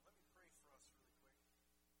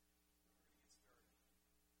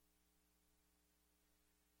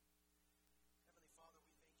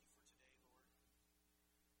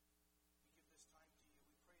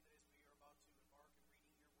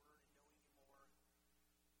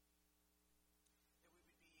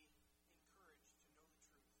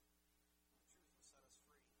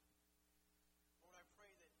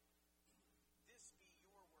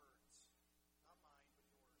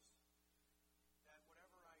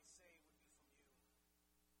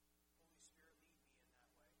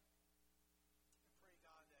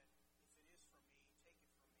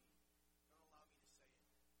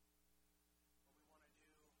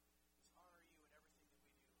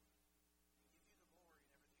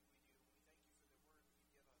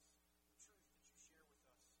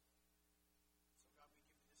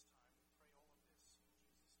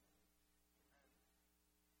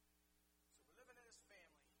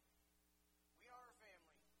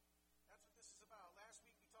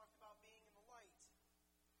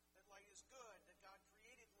light is good, that God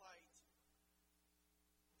created light.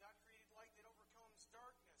 God created light that overcomes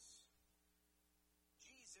darkness.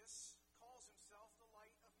 Jesus calls himself the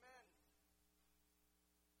light of men.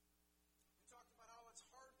 We talked about how it's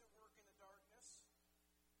hard to work in the darkness,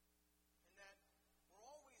 and that we're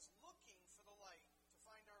always looking for the light to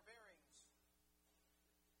find our bearings.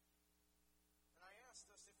 And I asked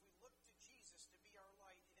us if we look to Jesus to be our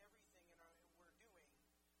light in everything we're doing,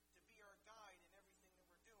 to be our guide in everything that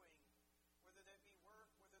we're doing, whether that be work,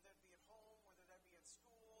 whether that be at home, whether that be at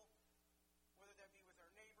school, whether that be with our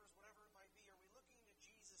neighbors, whatever it might be, are we looking to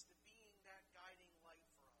Jesus to being that guiding light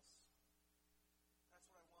for us? That's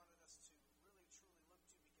what I wanted us to really, truly look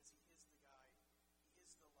to, because he is the guide. He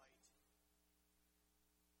is the light.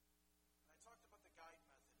 And I talked about the guide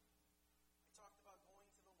method. I talked about going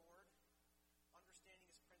to the Lord, understanding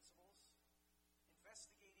his principles,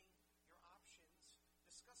 investigating your options,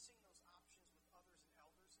 discussing those options with others and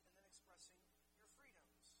elders, and then expressing your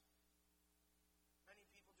freedoms. Many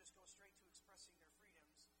people just go straight to expressing their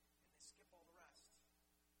freedoms, and they skip all the rest.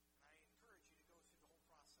 And I encourage you to go through the whole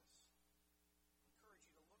process. I encourage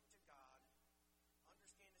you to look to God,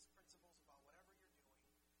 understand his principles about whatever you're doing,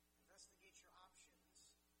 investigate your options,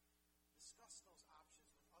 discuss those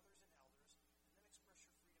options with others and elders, and then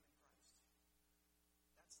express your freedom in Christ.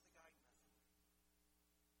 That's the guide method.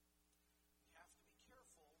 We have to be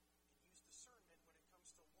careful and use discernment when it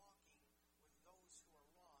comes to walking with those who are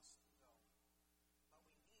lost, though. But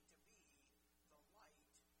we need to be the light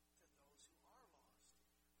to those who are lost,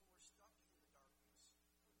 who are stuck in the darkness,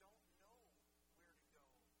 who don't know where to go, who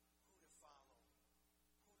to follow,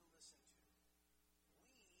 who to listen to.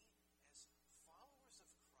 We, as followers of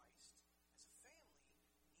Christ, as a family,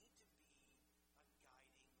 need to be a guiding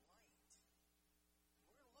light. And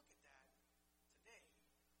we're going to look at that today.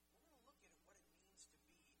 We're going to look at what it means to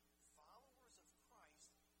be followers of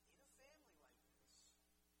Christ in a family like this,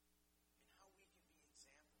 and how we can be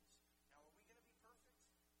examples. Now, are we going to be perfect?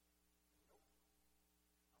 Nope.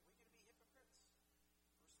 Are we going to be hypocrites?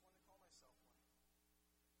 First one to call myself one.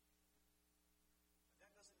 But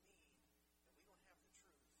that doesn't mean that we don't have the truth,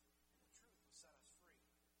 and the truth will set us free.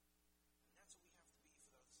 And that's what we have to be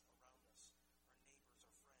for those around us, our neighbors, our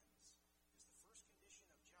friends. Because the first condition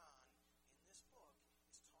of John in this book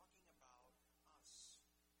is talking about us,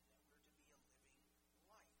 and that we're to be a living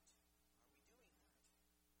light. Are we doing that?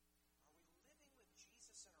 Are we living with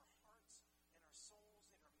Jesus in our hearts, in our souls,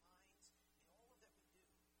 in our minds, in all of that we do?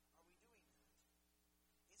 Are we doing that?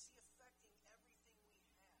 Is he affecting everything we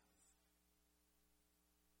have?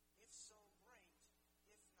 If so, great.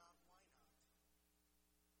 If not, why not?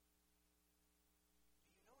 Do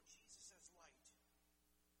you know Jesus as light?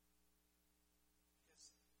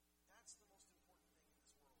 Because that's the most important thing in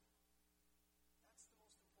this world. That's the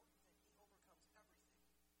most important thing. He overcomes everything.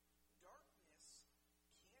 Darkness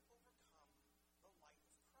can't overcome the light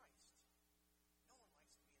of Christ. No one likes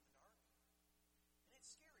to be in the dark. And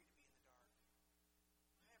it's scary to be in the dark.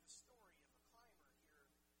 I have a story of a climber here that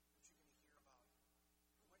you're going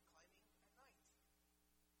to hear about who went climbing at night.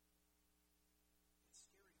 It's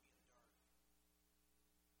scary to be in the dark.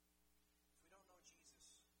 If we don't know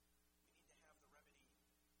Jesus, we need to have the remedy. We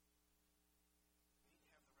need to have the remedy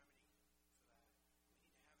for that. We need to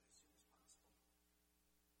have it as soon as possible.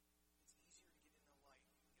 It's easier to get into the light and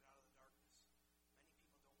get out of the darkness. Many people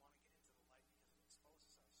don't want to get into the light because it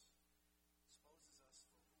exposes us. Exposes us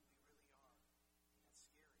for who we really are. And that's scary.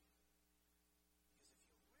 Because if you really knew who I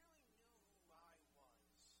was, would you really want to follow me?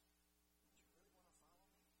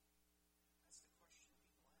 That's the question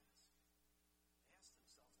people ask. They ask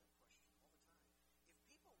themselves that question all the time. If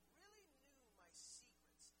people really knew my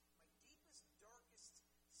secrets, my deepest, darkest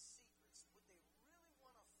secrets, would they really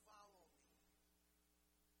want to follow me?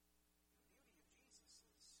 The beauty of Jesus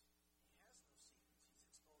is he has no secrets.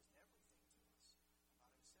 He's exposed everything to us about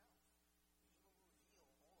himself. And he will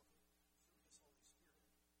reveal all of it through his Holy Spirit.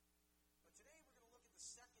 But today we're going to look at the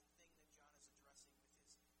second thing that John is addressing with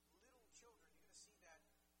his little children. You're going to see that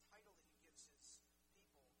title that he gives his people.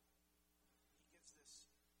 He gives this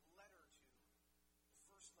letter to the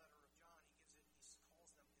first letter of John. He calls them his little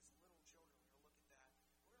children. We're going to look at that.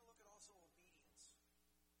 We're going to look at also obedience.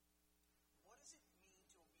 What does it mean to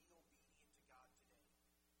be obedient to God today?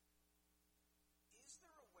 Is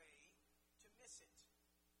there a way to miss it?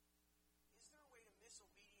 Is there a way to miss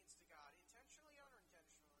obedience to God, intentionally or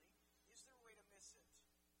unintentionally? Is there a way to miss it?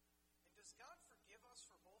 And does God forgive us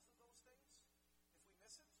for both of those things if we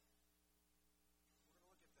miss it? We're going to look at that.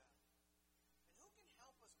 And who can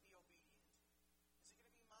help us be obedient? Is it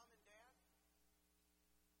going to be mom and dad?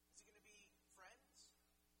 Is it going to be friends?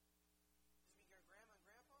 Is it going to be your grandma and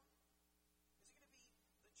grandpa? Is it going to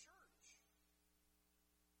be the church?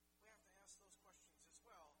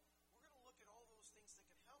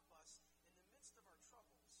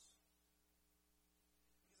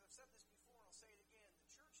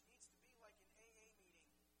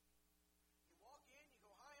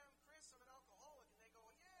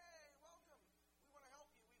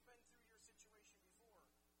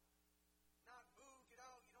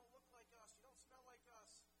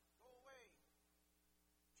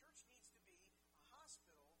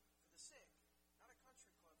 hospital for the sick, not a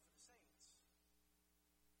country club for the saints.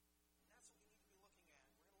 And that's what we need to be looking at.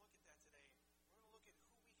 We're going to look at that today. We're going to look at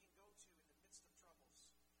who we can go to in the midst of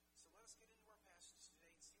troubles. So let us get into our passage today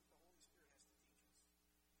and see what the Holy Spirit has to teach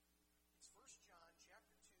us. It's 1 John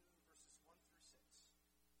chapter 2, verses 1 through 6.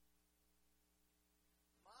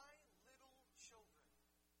 My little children,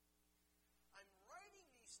 I'm writing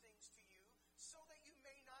these things to you so that you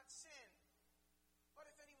may not sin. But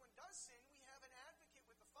if anyone does sin, we have an advocate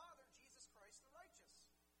with the Father, Jesus Christ the righteous.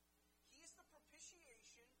 He is the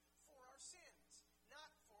propitiation for our sins, not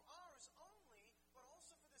for ours only, but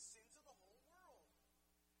also for the sins of the whole world.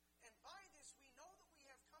 And by this we know that we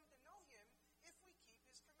have come to know him if we keep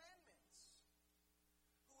his commandments.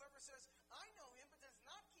 Whoever says, I know him, but does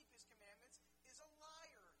not keep his commandments, is a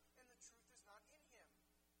liar, and the truth is not in him.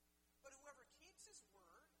 But whoever keeps his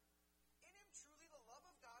word, in him truly the love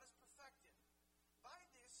of God is perfected. By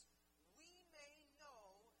this we may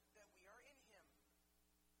know that we are in him.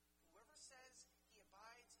 Whoever says he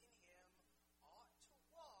abides in him ought to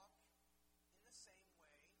walk in the same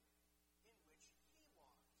way in which he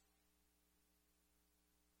walked.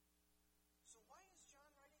 So why is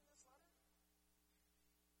John writing this letter?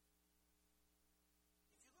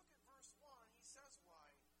 If you look at verse 1, he says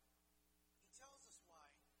why. He tells us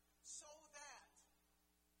why. So that.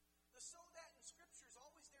 The so that in Scripture is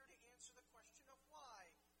always there to answer the question of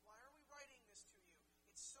why. Why are we writing this to you?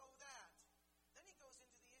 It's so that. Then he goes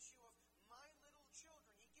into the issue of my little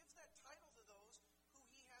children. He gives that title to those who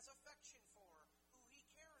he has affection for, who he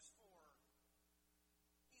cares for.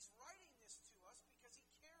 He's writing this to us because he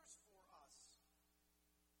cares for us.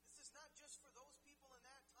 This is not just for those people in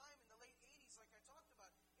that time in the late 80s like I talked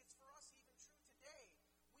about. It's for us even true today.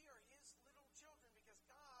 We are his little children because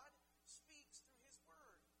God speaks through his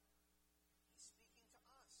word. He's speaking to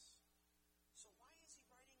us. So why is he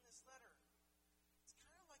writing this letter? It's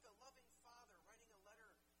kind of like a loving father writing a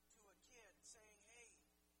letter to a kid saying, hey,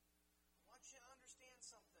 I want you to understand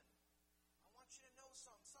something. I want you to know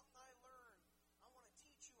something I learned. I want to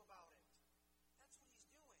teach you about it. That's what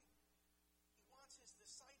he's doing. He wants his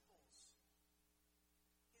disciples,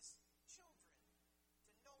 his children,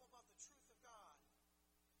 to know about the truth of God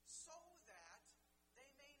so that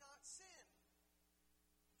they may not sin.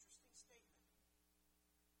 Interesting statement.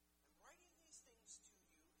 I'm writing these things to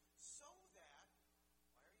you so that,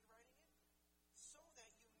 why are you writing it? So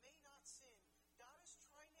that you may not sin. God is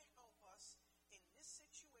trying to help us in this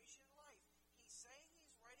situation in life. He's saying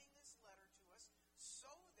he's writing this letter to us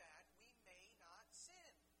so that we may not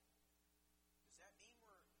sin. Does that mean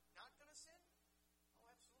we're not going to sin?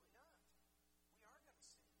 Oh, absolutely not. We are going to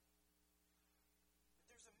sin. But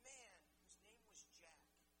there's a man whose name was Jack.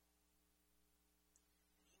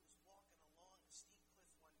 And he was walking along a steep cliff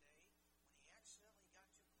one day when he accidentally got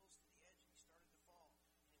too close to the edge and he started to fall. And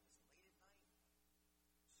it was late at night.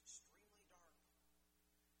 It was extremely dark.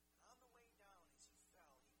 And on the way down, as he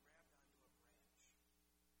fell, he grabbed onto a branch.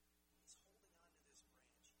 And he's holding onto this branch,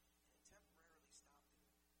 and it temporarily stopped him from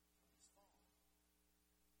his fall.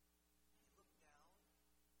 And he looked down,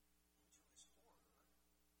 and to his horror,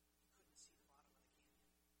 he couldn't see the bottom of the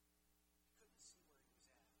canyon. He couldn't see where he was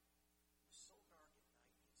at. It was so dark at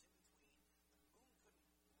night. He was in between. The moon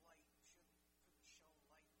couldn't shone light where he was at. So he was in pitch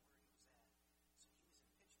black darkness. He didn't know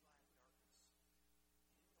what he was doing.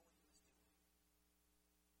 So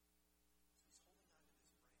he's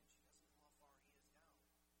holding onto this branch. He doesn't know how far he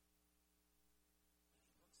is down.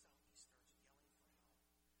 And he looks out and he starts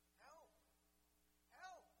yelling for help. Help!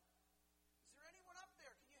 Help! Is there anyone up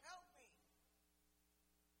there? Can you help me? No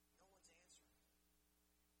one's answering.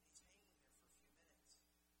 And he's hanging there for a few minutes. His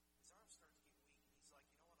arms start to get weak, and he's like, you know what,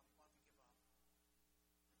 I'm about to give up. I think I'm going to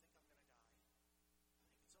die. I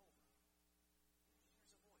think it's over. And he hears a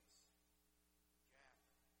voice.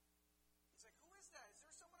 Jack. He's like, who is that? Is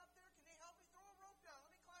there someone up there? Can they help me? Throw a rope down. Let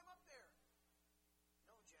me climb up there.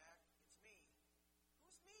 No, Jack, it's me.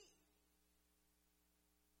 Who's me?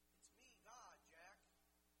 It's me, God, Jack.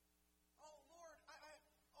 Oh, Lord,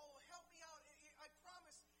 help me out. I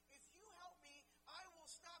promise, if you help me, I will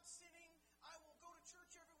stop sinning. I will go to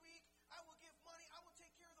church every week. I will give money. I will take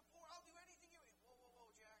care of the poor. I'll do anything you... Whoa,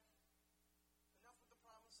 Jack. Enough with the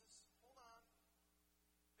promises. Hold on.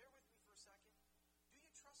 Bear with me for a second. Do you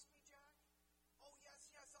trust me, Jack? Oh, yes,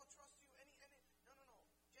 I'll trust you. No.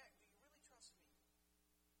 Jack, do you really trust me?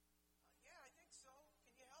 Yeah, I think so.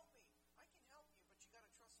 Can you help me? I can help you, but you got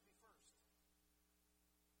to trust me first.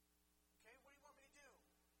 Okay, what do you want me to do?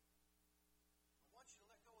 I want you to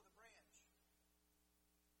let go of the branch.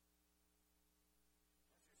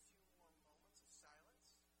 After a few more moments of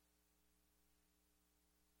silence,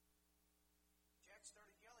 Jack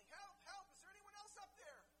started yelling, help! Is there anyone else up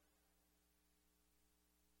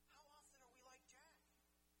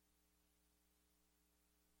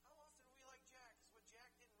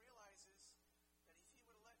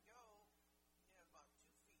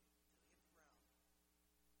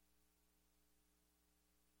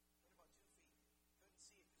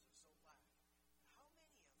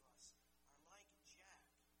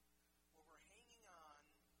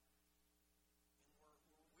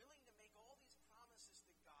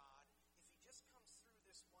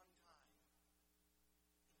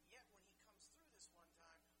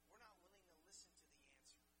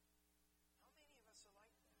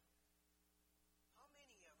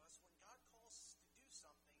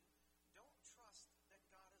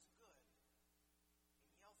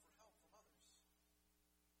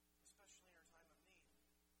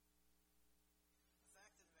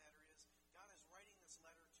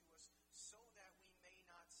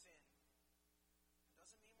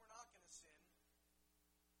Doesn't mean we're not going to sin,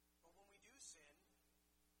 but when we do sin,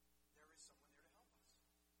 there is someone there to help us.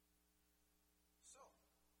 So,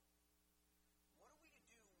 what are we to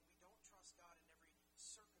do when we don't trust God in every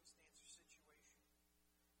circumstance or situation?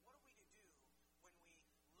 What are we to do when we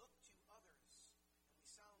look to others and we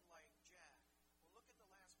sound like Jack? Well, look at the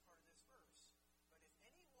last part of this verse. But if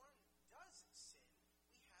anyone does sin,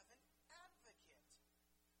 we have an advocate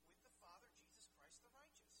with the Father, Jesus Christ the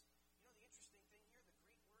righteous. You know the interesting thing here, the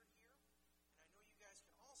Greek word here, and I know you guys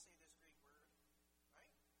can all say this Greek word,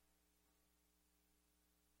 right?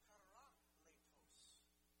 Parakletos. That's how you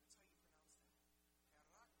pronounce that.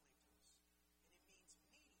 Parakletos. And it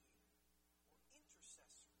means mediator, or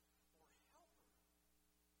intercessor, or helper.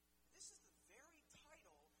 This is the very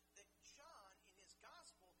title that John in his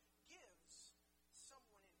gospel gives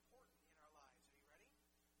someone important in our lives. Are you ready?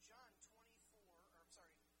 John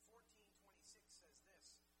 14:26 says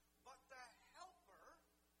this, but the helper,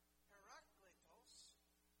 Parakletos,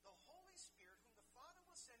 the Holy Spirit, whom the Father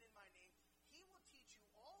will send in my name, he will teach you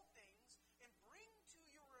all things and bring to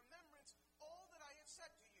your remembrance all that I have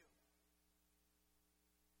said to you.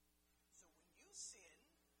 So when you sin,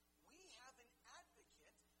 we have an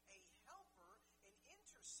advocate, a helper, an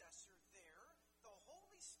intercessor there, the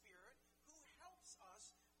Holy Spirit, who helps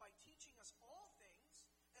us by teaching us all things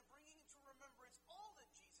and bringing to remembrance all that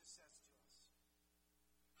Jesus says to us.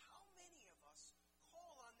 How many of us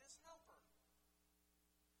call on this helper?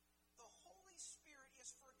 The Holy Spirit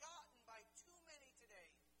is forgotten by too many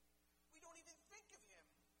today. We don't even think of him.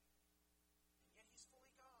 And yet he's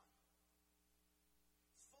fully God.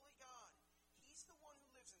 He's fully God. He's the one who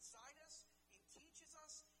lives inside us and teaches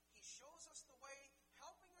us. He shows us the way,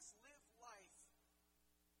 helping us live life.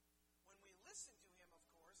 When we listen to him, of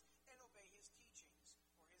course, and obey his teachings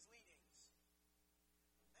or his leadings.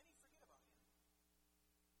 And many forget about him.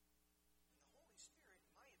 And the Holy Spirit,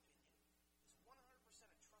 in my opinion, is 100%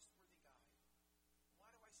 a trustworthy guide. Why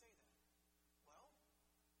do I say that? Well,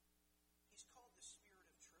 he's called the Spirit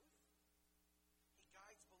of Truth. He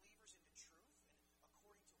guides believers into truth and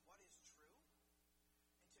according to what is true.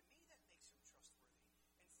 And to me, that makes him trustworthy.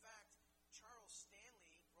 In fact, Charles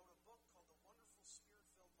Stanley wrote a book called The Wonderful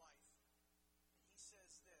Spirit-Filled Life. And he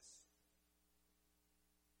says this,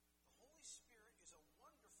 the Holy Spirit is a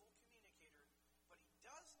wonderful communicator, but he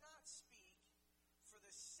does not speak for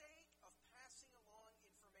the sake of passing along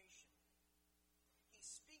information. He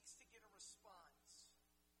speaks to get a response.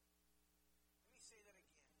 Let me say that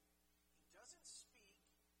again. He doesn't speak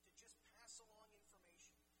to just pass along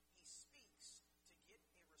information. He speaks to get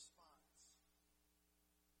a response.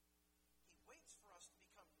 He waits for us to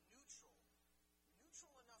become neutral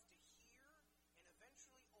enough to hear and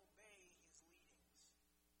eventually obey his leadings.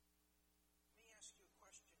 Let me ask you a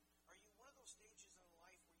question. Are you one of those stages in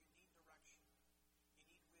life where you need direction? You need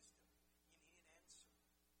wisdom? You need an answer?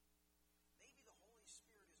 Maybe the Holy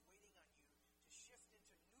Spirit is waiting on you to shift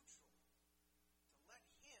into neutral, to let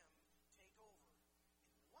him take over.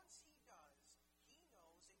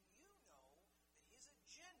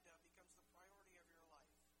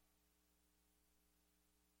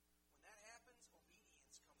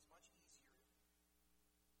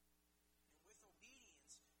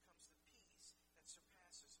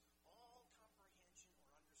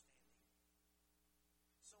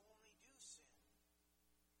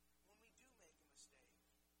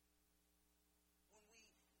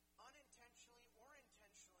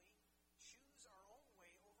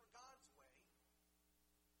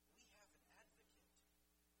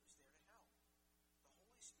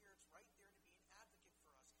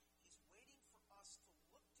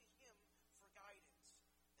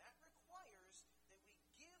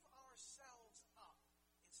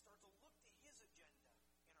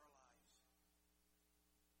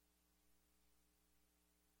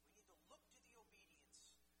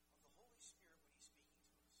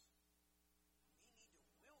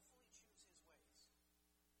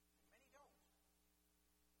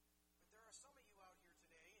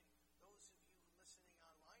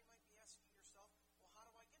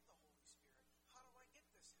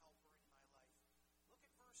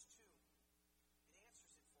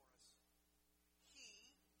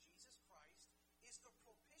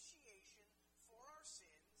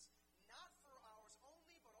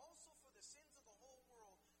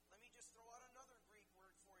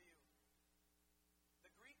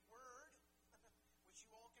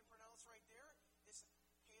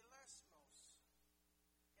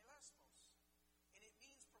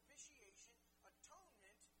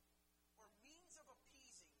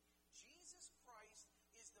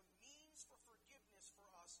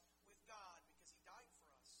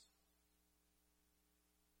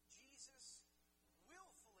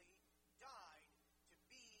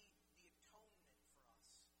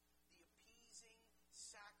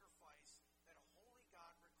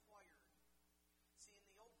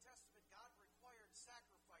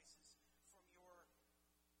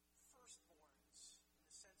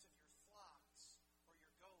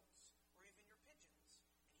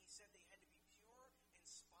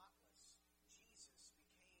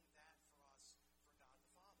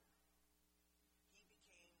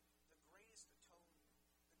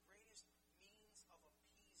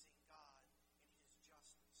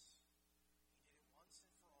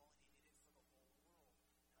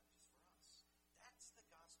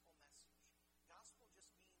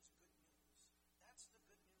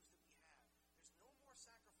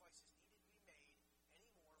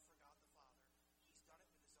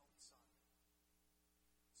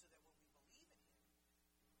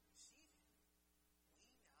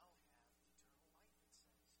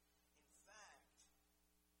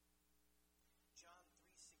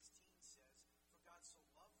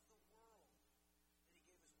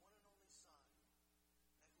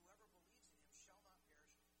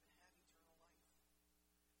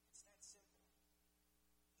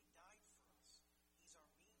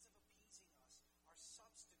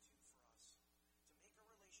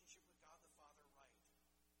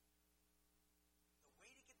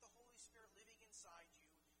 inside you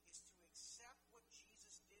is to accept what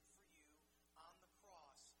Jesus did for you on the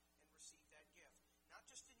cross and receive that gift. Not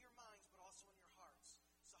just in your minds, but also in your hearts.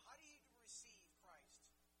 So how do you receive Christ?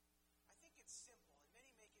 I think it's simple, and many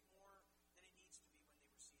make it more than it needs to be when they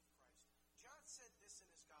receive Christ. John said this in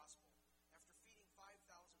his gospel after feeding 5,000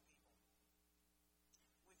 people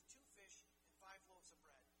with 2 fish and 5 loaves of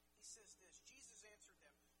bread. He says this, Jesus answered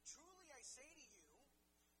them, "Truly I say to you,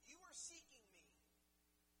 you are seeking me,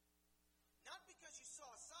 not because you saw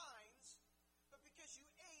signs, but because you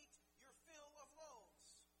ate your fill of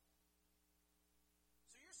loaves.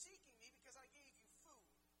 So you're seeking me because I gave you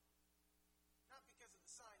food, not because of the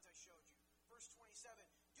signs I showed you." Verse 27,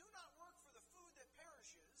 "Do not work for the food that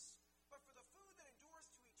perishes, but for the food that endures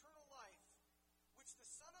to eternal life, which the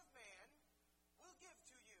Son of Man will give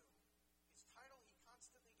to you." His title he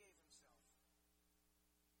constantly gave himself.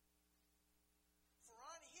 "For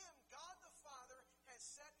on him God the Father has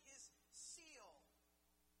set his seal."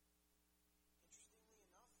 Interestingly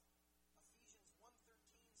enough, Ephesians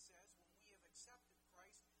 1:13 says when we have accepted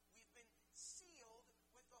Christ, we've been sealed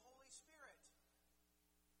with the Holy Spirit.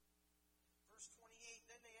 Verse 28,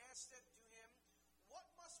 "Then they said to him, 'What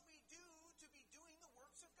must we do to be doing the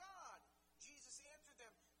works of God?' Jesus answered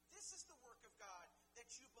them, 'This is the work of God,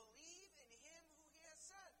 that you believe in him who he has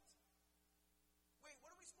sent.'" Wait,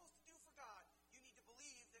 what are we supposed to do for God? You need to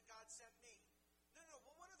believe that God sent me. No.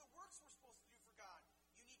 Well, what are the works we're supposed to do for God?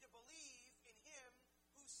 You need to believe in him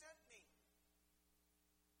who sent me.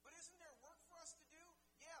 But isn't there work for us to do?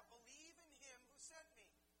 Yeah, believe in him who sent me.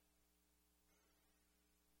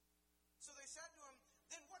 So they said to him,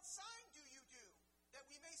 "Then what sign do you do, that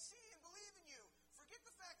we may see and believe in you? Forget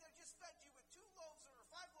the fact that I just fed you with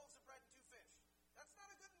 5 loaves of bread and 2 fish. That's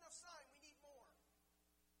not a good enough sign. We need more."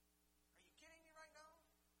 Are you kidding me right now?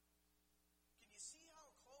 Can you see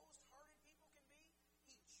how closed-hearted people can be?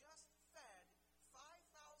 He just fed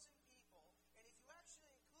 5,000 people, and if you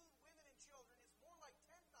actually include women and children, it's more like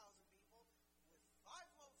 10,000 people with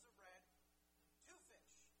 5 loaves of bread and 2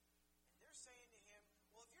 fish. And they're saying to him,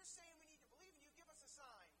 "Well, if you're saying we need to believe in you, give us a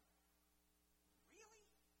sign."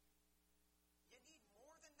 Really? You need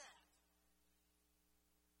more than that.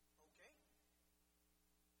 Okay.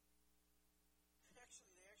 They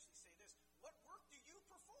actually say this, "What work do you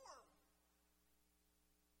perform?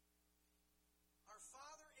 Our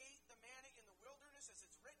father ate the manna in the wilderness, as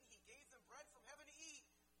it's written, he gave them bread from heaven to eat."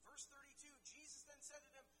 Verse 32, Jesus then said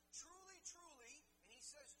to them, "Truly, truly," and he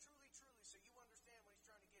says truly, truly, so you understand what he's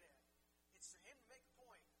trying to get at. It's for him to make a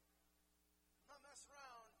point. I'm not messing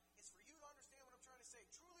around. It's for you to understand what I'm trying to say.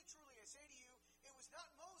 "Truly, truly, I say to you, it was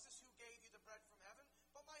not Moses who gave you the bread from heaven,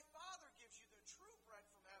 but my Father gives you the true bread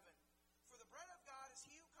from heaven. For the bread of God is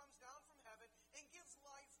he who comes down from heaven and gives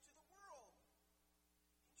life to the world."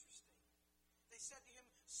 Interesting. They said to him,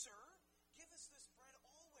 "Sir, give us this bread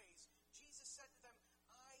always." Jesus said to them,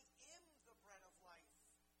 "I am the bread of life.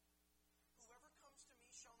 Whoever comes to me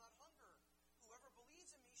shall not hunger. Whoever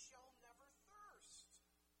believes in me shall never thirst.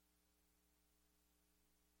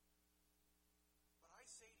 But I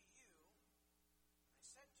say to you, I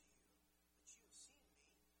said to you, that you have seen me,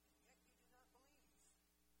 and yet you do not believe.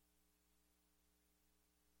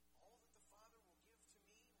 All that the Father will give to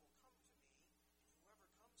me will come to me, and whoever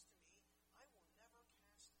comes to me, I will never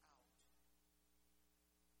cast out."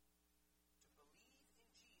 To believe in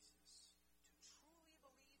Jesus, to truly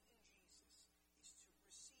believe in Jesus, is to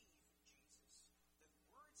receive Jesus. The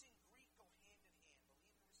words in Greek go hand in hand, believe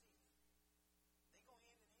and receive. They go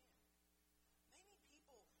hand in hand. Many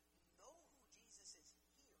people know who Jesus is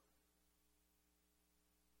here.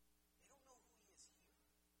 They don't know who he is here.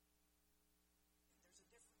 And there's a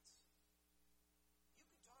difference. You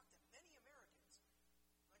can talk to many Americans like,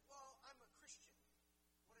 "Well, I'm a Christian."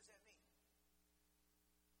 What does that mean?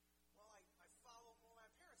 "Well, I follow, well, my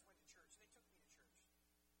parents went to church. They took me to church.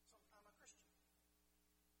 So I'm a Christian."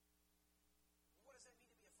 "Well, what does that mean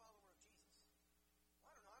to be a follower of Jesus?"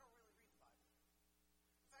 "Well, I don't know. I don't really read the Bible.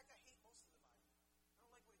 In fact, I hate most of the Bible. I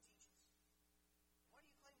don't like what it teaches." "Why do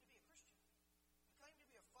you claim to be a Christian?" "You claim to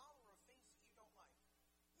be a follower of things that you don't like."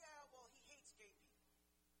 "Yeah, well, he hates gay people."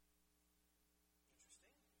 Interesting.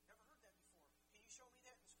 Never heard that before. Can you show me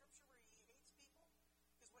that in Scripture where he hates people?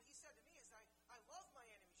 Because what he said to me is, I love my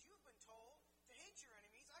enemies. You've been told to hate your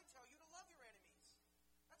enemies. I tell you to love your enemies.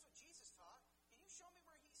 That's what Jesus taught. Can you show me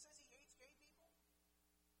where he says he hates gay people?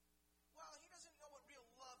 "Well, he doesn't know what real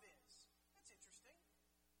love is." That's interesting.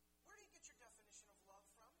 Where do you get your definition of love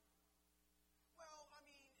from? "Well, I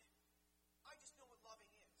mean, I just know what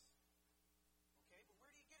loving is." Okay, but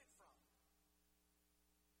where do you get it from?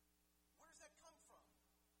 Where does that come from?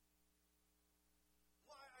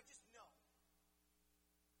 "Well, I just know."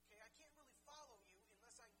 Okay, I can't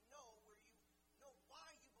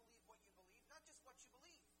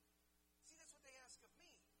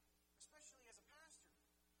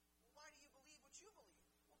you believe?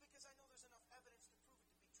 Well, because I know there's enough evidence to prove it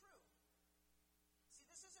to be true. See,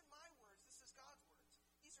 this isn't my words. This is God's words.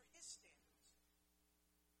 These are His standards.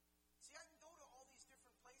 See, I can go to all these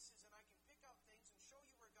different places and I can pick out things and show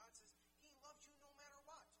you where God says He loves you no matter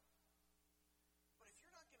what. But if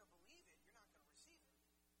you're not going to believe it, you're not going to receive it.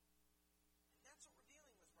 And that's what we're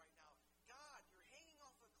dealing with right now. God, you're hanging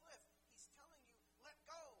off a cliff. He's telling you, let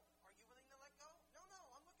go. Are you willing to let go? No,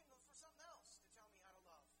 I'm looking for something else to tell me how to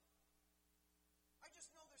love. I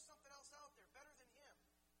just know there's something else out there better than Him.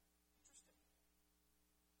 Interesting.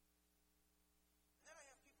 And then I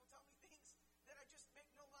have people tell me things that I just make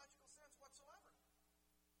no logical sense whatsoever.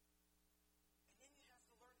 And then you have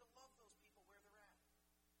to learn to love those people where they're at.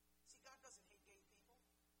 See, God doesn't hate gay people.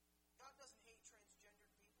 God doesn't hate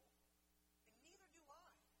transgendered people. And neither do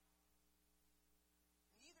I.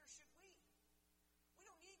 Neither should we. We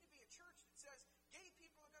don't need to be a church that says gay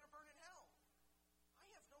people are going to burn in hell. I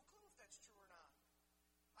have no clue if that's true or not.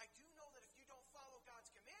 I do know that if you don't follow God's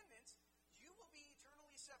commandments, you will be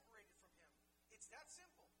eternally separated from Him. It's that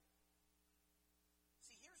simple.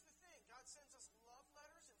 See, here's the thing. God sends us love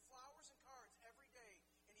letters and flowers and cards every day.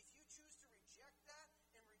 And if you choose to reject that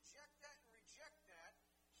and reject that and reject that,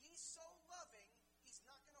 He's so loving, He's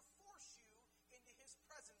not going to force you into His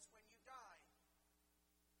presence when you die.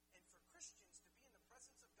 And for Christians, to be in the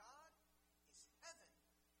presence of God is heaven.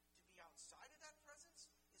 To be outside of that presence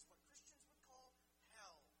is what Christians would call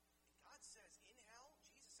hell. And God says in hell,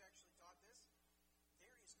 Jesus actually taught this,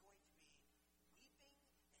 there is going to be weeping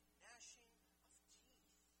and gnashing of teeth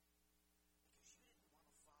because you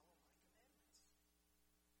didn't want to follow my commandments.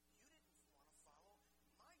 You didn't want to follow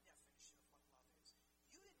my definition of what love is.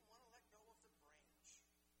 You didn't want to let go of the branch.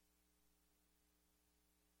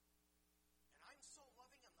 And I'm so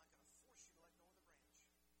loving, I'm not going to force you to let go of the branch.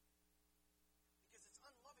 Because it's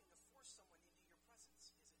unloving to force someone into your presence,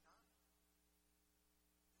 is it not?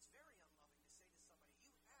 It's very unloving to say to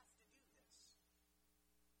somebody, you have to do this,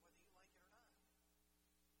 whether you like it or not.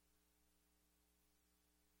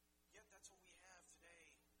 Yet that's what we have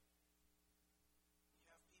today. We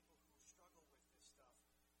have people who struggle with this stuff.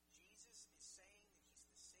 Jesus is saying that He's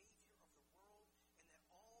the Savior of the world and that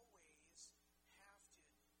always have to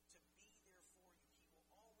be there for you. He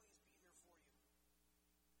will always be there for you.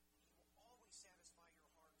 He will always satisfy your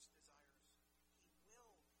heart's desires. He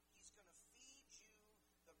will. He's going to feed you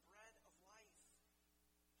the bread of life.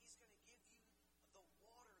 He's going to give you the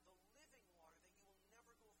water, the living water, that you will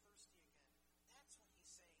never go thirsty again. That's what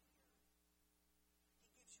He's saying here. He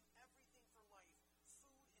gives you everything for life,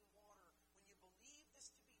 food and water. When you believe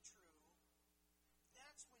this to be true,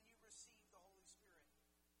 that's when you receive the Holy Spirit.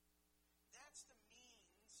 That's the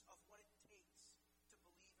means of what it takes to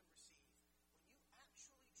believe and receive. When you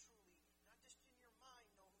actually, truly, not just in your mind,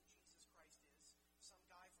 know who Jesus Christ is, some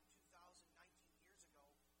guy from 2019 years ago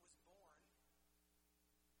was born,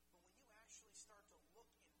 but when you actually start to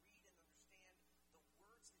look and read and understand the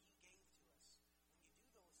words that He gave to us, when you do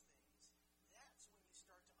those things, that's when you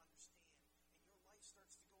start to understand, and your life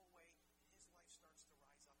starts to go away, and His life starts to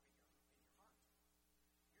rise up in your heart.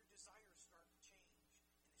 Your desires start to change,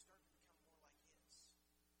 and they start to become more like His,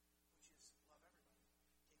 which is love everybody,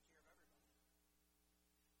 take care of everybody.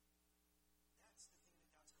 That's the thing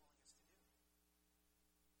that God's calling us to do.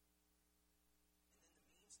 And then the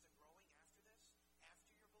means to growing after this,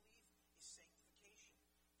 after your belief, is sanctification.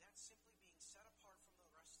 That's simply being set apart from the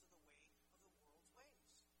rest of the way of the world's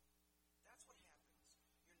ways. That's what happens.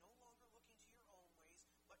 You're no longer looking to your own ways,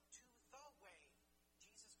 but to the way,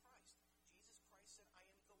 Jesus Christ. Jesus Christ said, I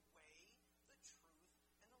am the way, the truth,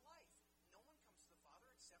 and the life. No one comes to the Father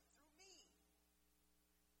except through me.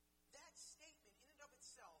 That statement in and of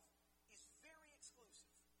itself is very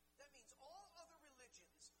exclusive. That means all other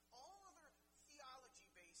religions, all other theology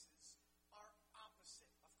bases are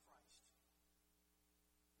opposite of Christ.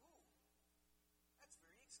 Ooh, that's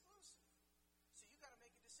very exclusive. So you got to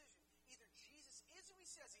make a decision. Either Jesus is who He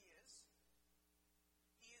says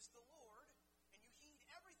He is the Lord, and you heed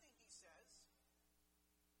everything He says,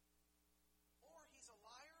 or He's a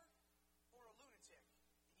liar or a lunatic,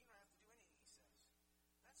 and you don't have to do anything He says.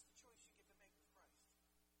 That's the choice you get to make with Christ.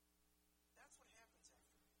 That's what happens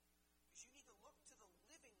after. Because you need to look to the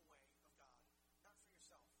living way of God, not for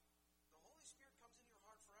yourself. The Holy Spirit comes into your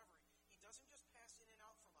heart forever. He doesn't just pass in and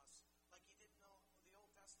out from us like He did in the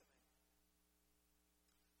Old Testament.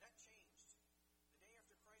 That changed. The day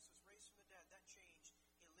after Christ was raised from the dead, that changed.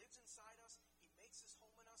 He lives inside us. He makes His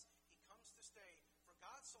home in us. He comes to stay. For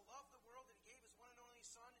God so loved the world that He gave His one and only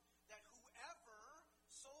Son, that whoever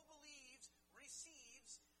so believes,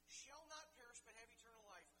 receives, shall not perish but have eternal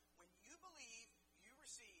life. When you believe, you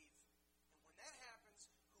receive. And when that happens,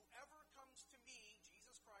 whoever comes to me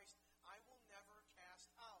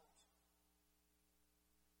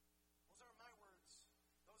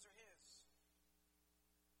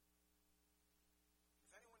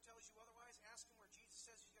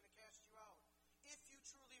says he's going to cast you out. If you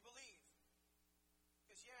truly believe.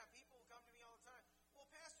 Because, people come to me all the time. Well,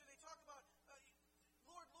 Pastor, they talk about,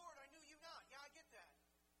 Lord, Lord, I knew you not. Yeah, I get that.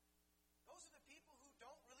 Those are the people who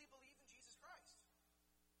don't really believe in Jesus Christ.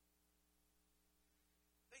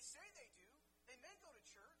 They say they do. They may go to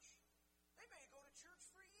church. They may go to church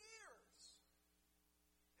for years.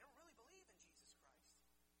 They don't really believe in Jesus Christ.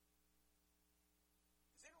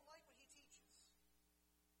 Because they don't like what he teaches.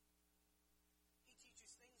 He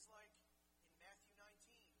teaches things like in Matthew 19,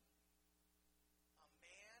 a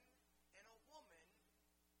man and a woman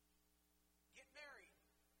get married.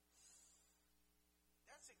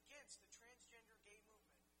 That's against the transgender gay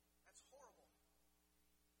movement. That's horrible.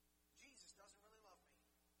 Jesus doesn't really love me.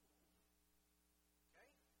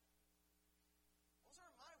 Okay? Those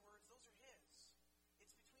aren't my words, those are his.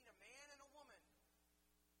 It's between a man and a woman.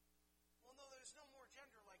 Well, no, there's no more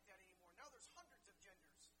gender like that anymore. Now there's hundreds of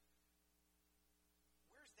genders.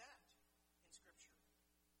 Where's that in Scripture?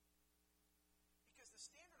 Because the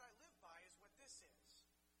standard I live by is what this is.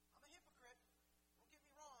 I'm a hypocrite. Don't get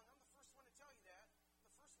me wrong. I'm the first one to tell you that. I'm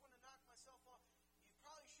the first one to knock myself off. You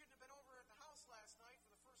probably shouldn't have been over at the house last night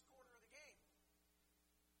for the first quarter of the game.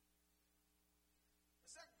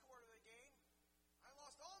 The second quarter of the game, I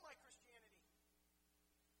lost all my Christianity.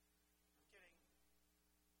 I'm kidding.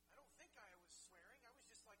 I don't think I was swearing. I was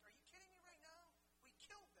just like, are you kidding me right now? We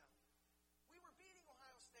killed them. We were beating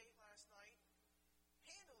Ohio State last night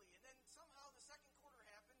handily, and then somehow the second quarter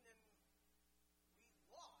happened and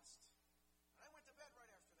we lost. And I went to bed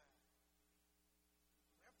right after that.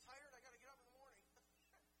 I'm tired. I got to get up in the morning.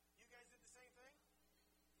 You guys did the same thing?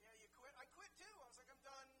 Yeah, you quit? I quit too. I was like, I'm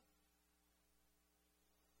done.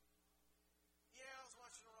 Yeah, I was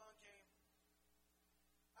watching the wrong game.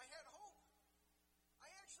 I had hope.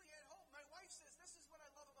 I actually had hope. My wife says, this is what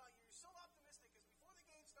I love about you. You're so optimistic. Because before the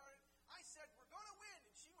game started, I said, we're going to win.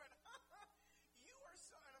 And she went, you are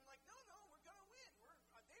so... And I'm like, no, we're going to win.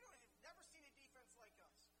 They don't have never seen a defense like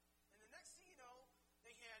us. And the next thing you know,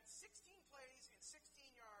 they had 16 plays and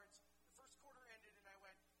 16 yards. The first quarter ended, and I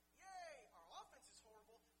went, yay! Our offense is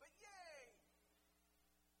horrible, but yay!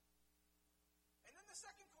 And then the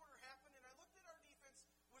second quarter happened, and I looked at our defense,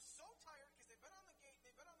 was so tired because they've been on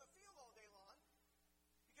the field all day long,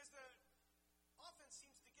 because the offense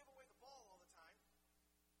seems to give away the ball all the time.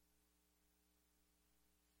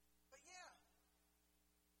 But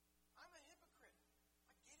I'm a hypocrite.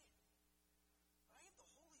 I get it. But I have the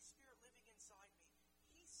Holy Spirit living inside me.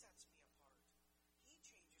 He sets me apart. He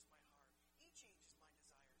changes my heart. He changes my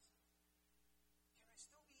desires. Can I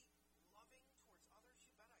still be loving towards others?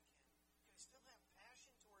 You bet I can. Can I still have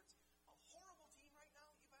passion towards a horrible team right now?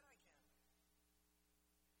 You bet I can.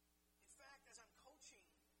 In fact, as I'm coaching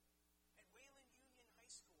at Wayland Union High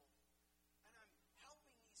School, and I'm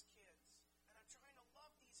helping these kids, and I'm trying to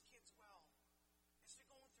love these kids well, as they're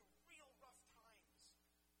going through real rough times,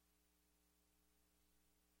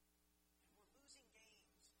 and we're losing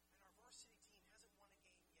games, and our varsity team hasn't won a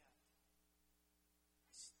game yet,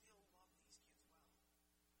 I still love these kids well.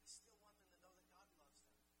 I still want them to know that God loves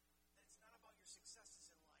them. That it's not about your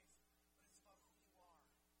successes in life, but it's about who you are.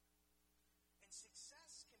 And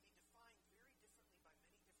success can be defined very differently by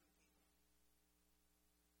many different people.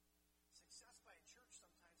 Success by a church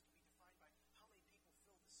sometimes can be defined by how many people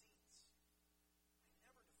fill the seats. I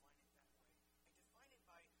never define it that way. I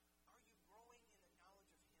define it by, are you growing in the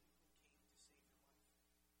knowledge of Him who came to save your life?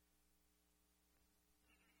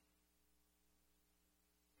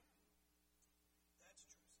 That's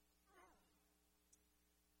true.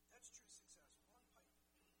 That's true success. Wrong pipe.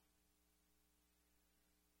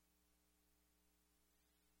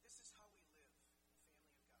 This is how we live in the family of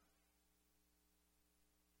God.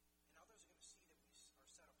 And others are going to see that we are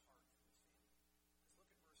set apart from His family. Let's look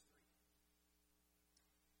at verse 3.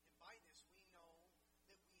 And by this we know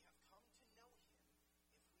that we have come to know Him if we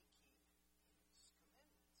keep His commandments.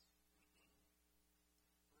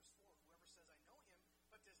 Verse 4, whoever says, I know Him,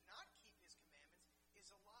 but does not keep His commandments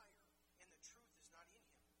is a liar, and the truth is not in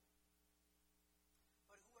him.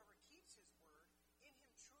 But whoever keeps His word, in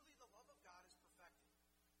him truly the love of God is perfected.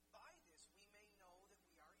 By this we may know that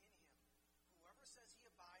we are in Him. Whoever says he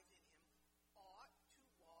abides in Him ought to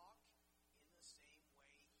walk in the same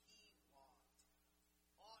way He walked.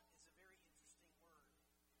 Ought is a very interesting word.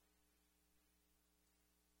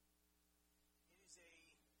 It is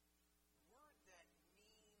a word that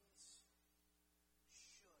means should.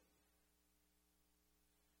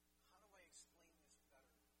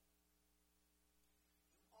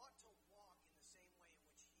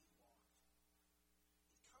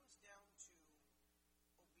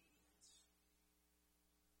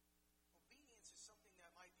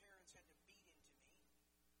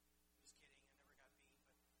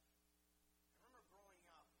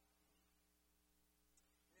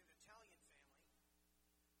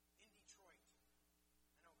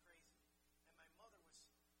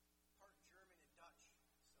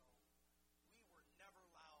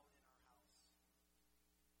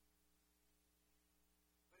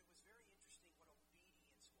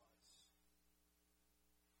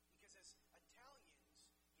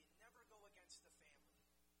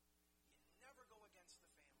 never go against the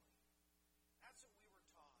family. That's what we were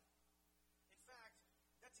taught. In fact,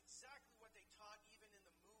 that's exactly what they taught even in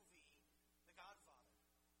the movie The Godfather.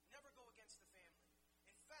 Never go against the family.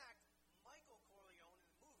 In fact, Michael Corleone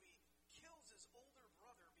in the movie kills his older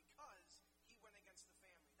brother because he went against the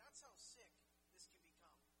family. That's how sick this can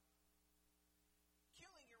become.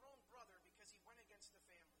 Killing your own brother because he went against the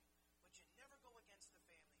family. But you never go against the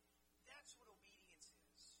family. That's what obedience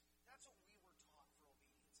is. That's what we were taught for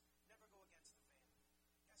obedience. Never go against the family.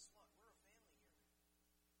 Guess what? We're a family here.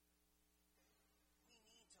 We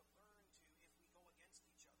need to learn to, if we go against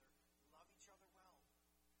each other, love each other well,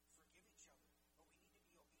 forgive each other. But we need to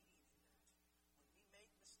be obedient in that. When we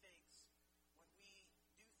make mistakes, when we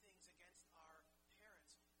do things against our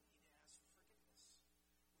parents, we need to ask for forgiveness.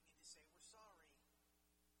 We need to say we're sorry.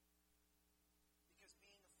 Because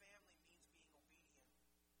being a family means being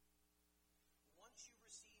obedient. Once you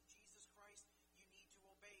receive Jesus Christ, you need to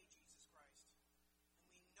obey Jesus Christ. And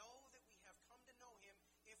we know that we have come to know him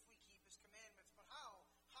if we keep his commandments. But how?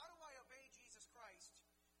 How do I obey Jesus Christ?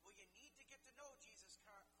 Well, you need to get to know Jesus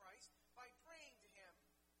Christ by praying to him,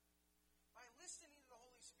 by listening to the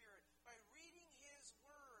Holy Spirit, by reading his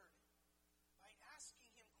word, by asking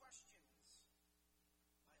him questions,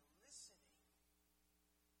 by listening.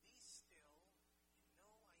 Be still and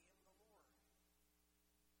know I am the Lord.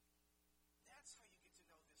 That's how you get to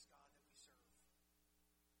know this God that we serve.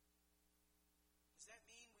 Does that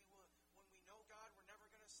mean when we know God, we're never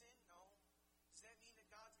going to sin? No. Does that mean that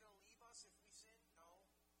God's going to leave us if we sin? No.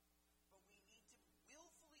 But we need to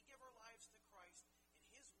willfully give our lives to Christ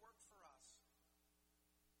and his work for us.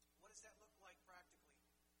 What does that look like practically?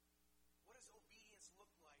 What does obedience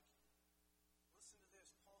look like? Listen to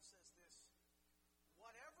this. Paul says this.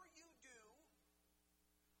 Whatever you do,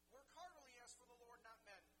 work heartily as for the Lord, not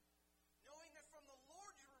men, knowing that from the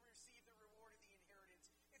Lord you will receive the reward of the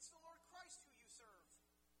inheritance. It's the Lord Christ who you serve.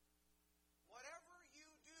 Whatever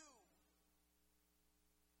you do,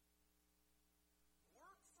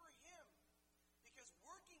 work for him. Because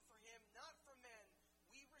working for him, not for men,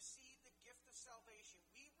 we receive the gift of salvation.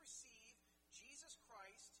 We receive Jesus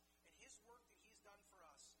Christ and his work that he's done for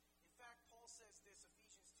us. In fact, Paul says this,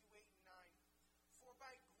 Ephesians 2:8 and 9. For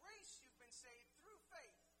by grace you've been saved through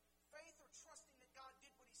faith. Faith or trusting that God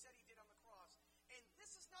did what he said he did on the cross. And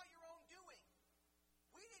this is not your own doing.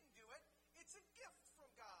 We didn't do it. It's a gift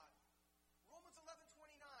from God. Romans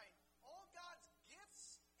 11:29. All God's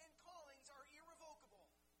gifts and callings are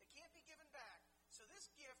irrevocable. They can't be given back. So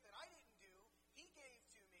this gift that I didn't do, he gave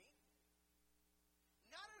to me.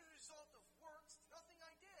 Not as a result of works, nothing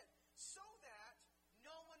I did. So that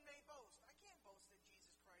no one may boast. I can't boast that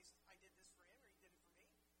Jesus Christ, I did this for him or he did it for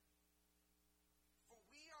me. For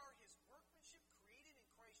we are his workmanship created in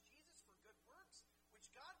Christ Jesus for good works,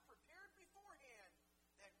 which God prepared beforehand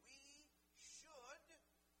that we should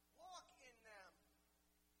walk in them.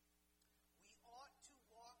 We ought to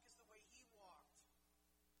walk as the way he walked.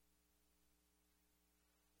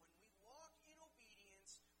 When we walk in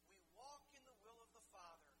obedience, we walk in the will of the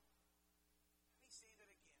Father. Let me say that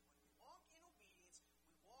again. When we walk in obedience,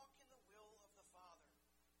 we walk in the will of the Father.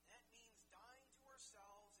 That means dying to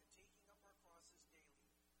ourselves and taking up our crosses daily.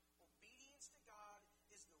 Obedience to God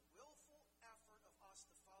is the willful effort of us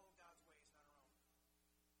to follow God's ways, not our own.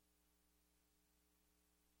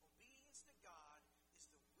 Obedience to God is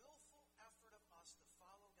the willful effort of us to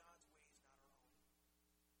follow God's ways, not our own.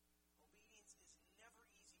 Obedience is never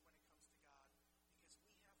easy when it comes to God because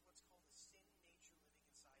we have what's called a sin nature living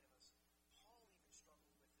inside of us. Paul even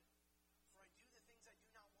struggled with it. For I do the things I do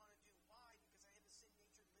not want to do. Why? Because I have a sin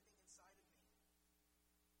nature living inside of me.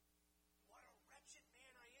 What a wretched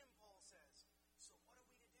man I am, Paul says. So what are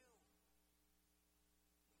we to do? We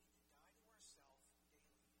need to die to ourselves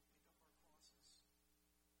daily and pick up our crosses.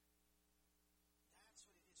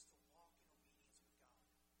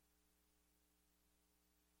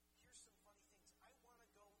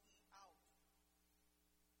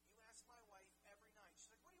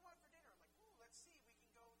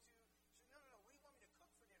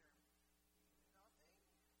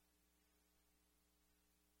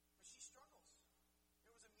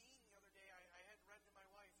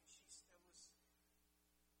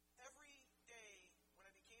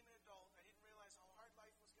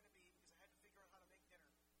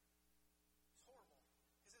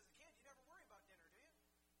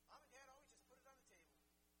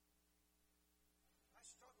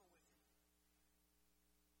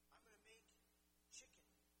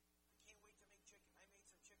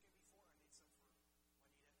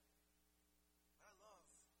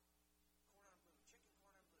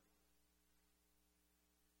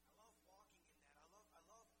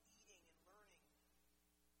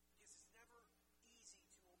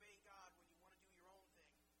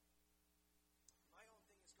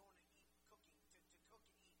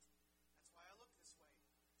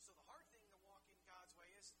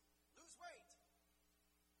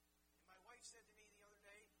 wife said to me the other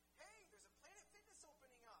day, "Hey, there's a Planet Fitness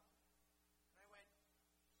opening up." And I went,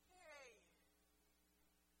 "Yay."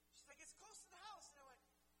 She's like, "It's close to the house." And I went,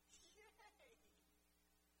 "Yay.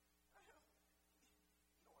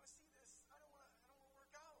 You don't want to see this. I don't want to work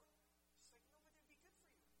out." She's like, "No, but it'd be good for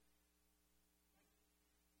you."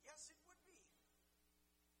 Like, yes, it would be.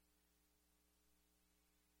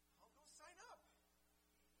 I'll go sign up.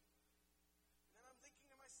 And then I'm thinking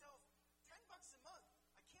to myself, $10 a month.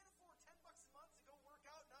 I can't afford $10 a month to go work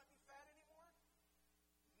out, not be fat anymore.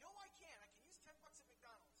 No, I can't. I can use $10 at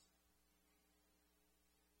McDonald's.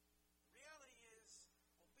 The reality is,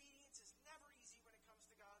 obedience is never easy when it comes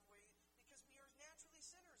to God's way because we are naturally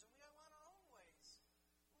sinners and we all want our own ways.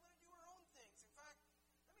 We want to do our own things. In fact,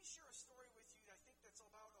 let me share a story with you that I think that's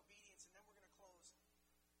about obedience, and then we're going to close.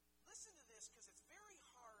 Listen to this because it's very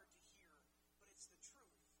hard to hear, but it's the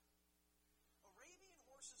truth. Arabian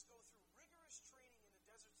horses go through rigorous training in the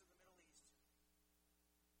deserts of the Middle East.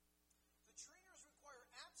 The trainers require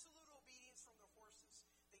absolute obedience from their horses.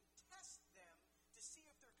 They test them to see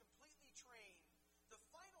if they're completely trained. The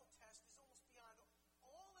final test is almost beyond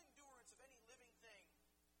all endurance of any living thing.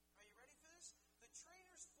 Are you ready for this? The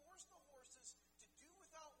trainers force the horses to do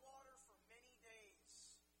without water for many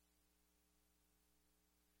days.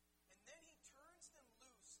 And then he turns them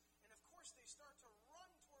loose. And of course, they start to run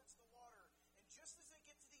towards the water. And just as they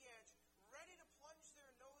get to the edge, ready to plunge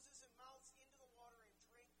their noses and mouths into the water and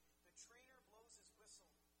drink, the trainer blows his whistle.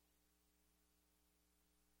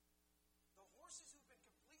 The horses who've been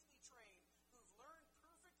completely trained, who've learned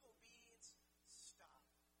perfect obedience, stop.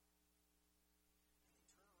 And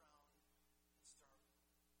they turn around and start prancing back.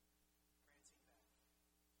 And then, when the trainer's completely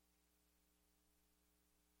understanding and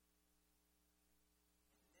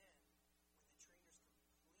he has perfect obedience, as they're standing there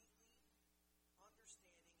quivering, looking just for a drink of water, they're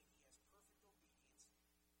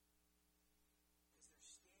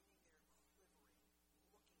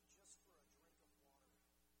quivering, they're shaking. And when he knows they have perfect obedience, he gives them the signal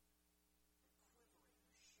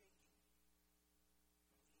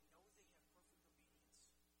to go drink. Now, this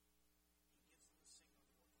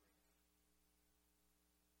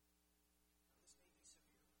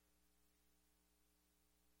may be severe,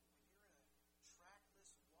 but when you're in a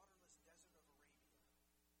trackless, waterless desert of Arabia,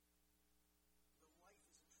 the life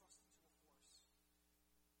is entrusted to a horse,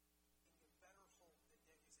 and you better hope that that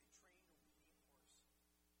is a trained, obedient horse.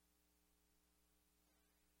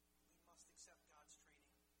 We must accept God's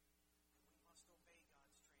training, and we must obey God's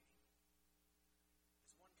training.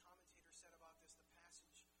 As one commentator said about this, the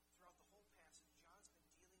passage, throughout the whole passage, John's been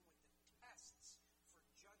dealing with the tests for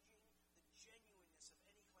judging the genuineness of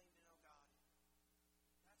any claim to know God.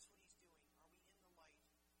 That's what he's doing. Are we in the light?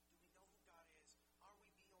 Do we know who God is? Are we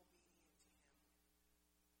being obedient to him?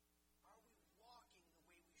 Are we walking the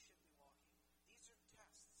way we should be walking? These are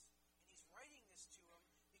tests. And he's writing this to them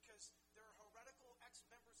because there are heretical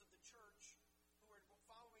ex-members of the church who are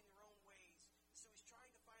following their own ways. And so he's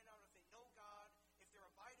trying to find out if they know God, if they're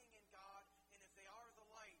abiding in God, and if they are the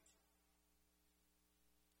light.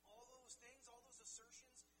 All those things, all those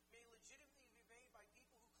assertions may legitimately be made by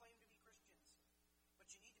people who claim to be Christians.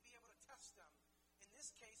 But you need to be able to test them. In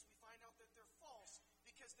this case, we find out that they're false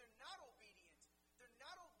because they're not obedient. They're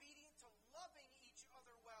not obedient to loving each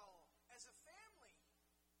other well as a family.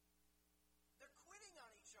 They're quitting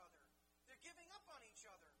on each other. They're giving up on each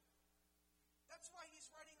other. That's why he's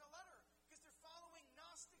writing a letter, because they're following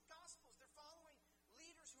Gnostic gospels. They're following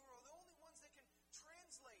leaders who are the only ones that can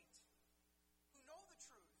translate, who know the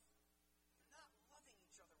truth. They're not loving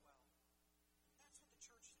each other well. And that's what the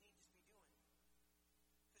church needs to be doing.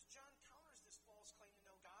 Because John counters this false claim to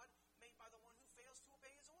know God made by the one who fails to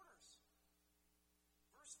obey his orders.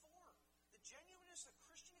 Verse 4, the genuineness of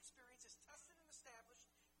Christian experience is tested and established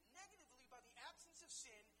negatively by the absence of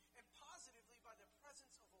sin and positively by the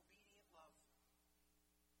presence of obedient love.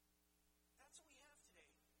 That's what we have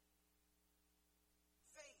today.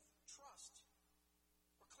 Faith, trust,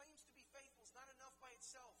 or claims to be faithful is not enough by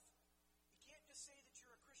itself. You can't just say that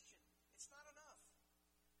you're a Christian. It's not enough.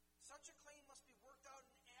 Such a claim must be worked out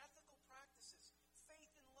in ethical practices.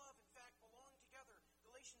 Faith and love, in fact, belong together.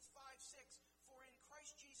 Galatians 5:6, for in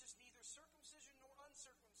Christ Jesus neither circumcision nor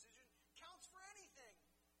uncircumcision counts for anything,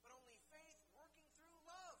 but only faith working through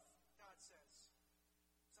love, God says.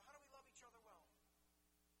 So how do we love each other well?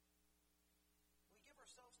 We give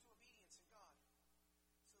ourselves to obedience in God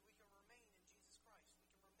so that we can remain in Jesus Christ. We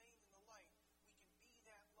can remain in the light. We can be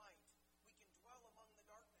that light. We can dwell among the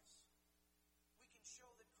darkness. We can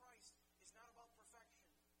show that Christ is not about perfection.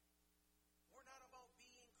 We're not about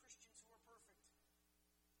being Christians who are perfect.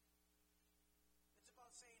 It's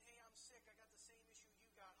about saying, hey, I'm sick. I got the same issue you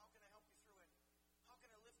got. How can I help you through it? How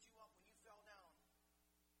can I lift you up when you fell down?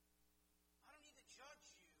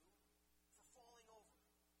 judge you for falling over,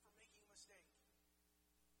 for making a mistake.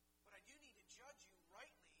 But I do need to judge you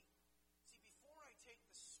rightly. See, before I take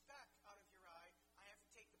the speck out of your eye, I have to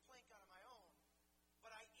take the plank out of my own.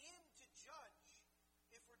 But I am to judge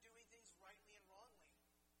if we're doing things rightly and wrongly.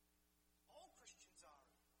 All Christians are.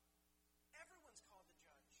 Everyone's called to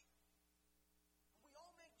judge. And we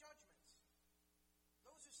all make judgments.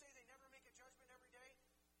 Those who say they never make a judgment every day,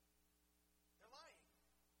 they're lying.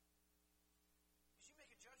 Because you make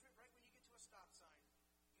a judgment right when you get to a stop sign.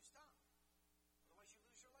 You stop. Otherwise you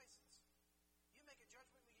lose your license. You make a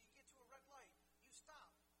judgment when you get to a red light. You stop.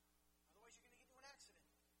 Otherwise you're going to get into an accident.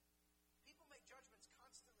 People make judgments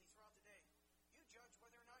constantly throughout the day. You judge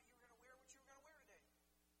whether or not you were going to wear what you were going to wear today.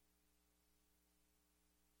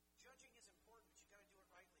 Judging is important, but you got to do it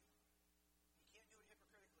rightly. You can't do it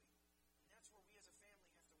hypocritically. And that's where we as a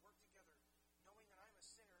family have to work together, knowing that I'm a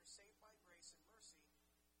sinner saved by grace and mercy.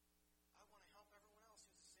 I want to help everyone else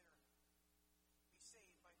who's a sinner be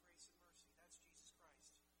saved by grace and mercy. That's Jesus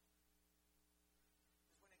Christ.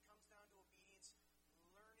 Because when it comes down to obedience,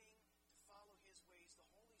 learning to follow His ways, the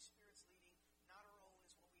Holy Spirit's leading, not our own,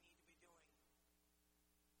 is what we need to be doing.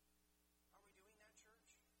 Are we doing that, church?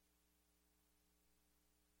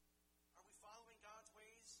 Are we following God's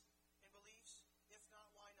ways and beliefs? If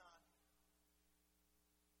not, why not?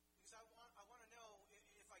 Because I want to know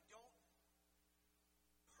if I don't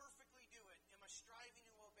perfectly do it, am I striving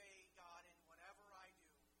to obey God in whatever I do?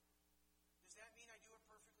 Does that mean I do it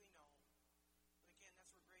perfectly? No. But again,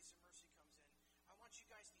 that's where grace and mercy comes in. I want you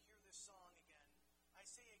guys to hear this song again. I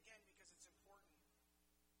say again because it's important.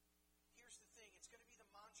 Here's the thing. It's going to be the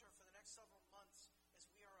mantra for the next several months as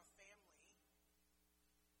we are a family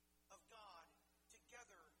of God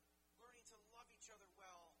together, learning to love each other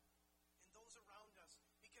well and those around us.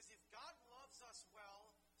 Because if God loves us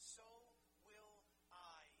well, so will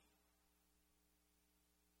I.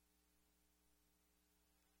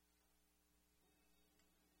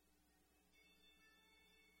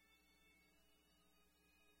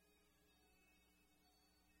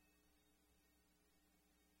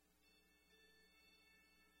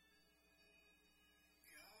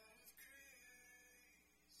 God of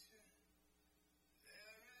creation,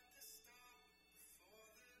 there at the start,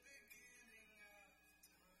 before the beginning of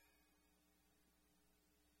time,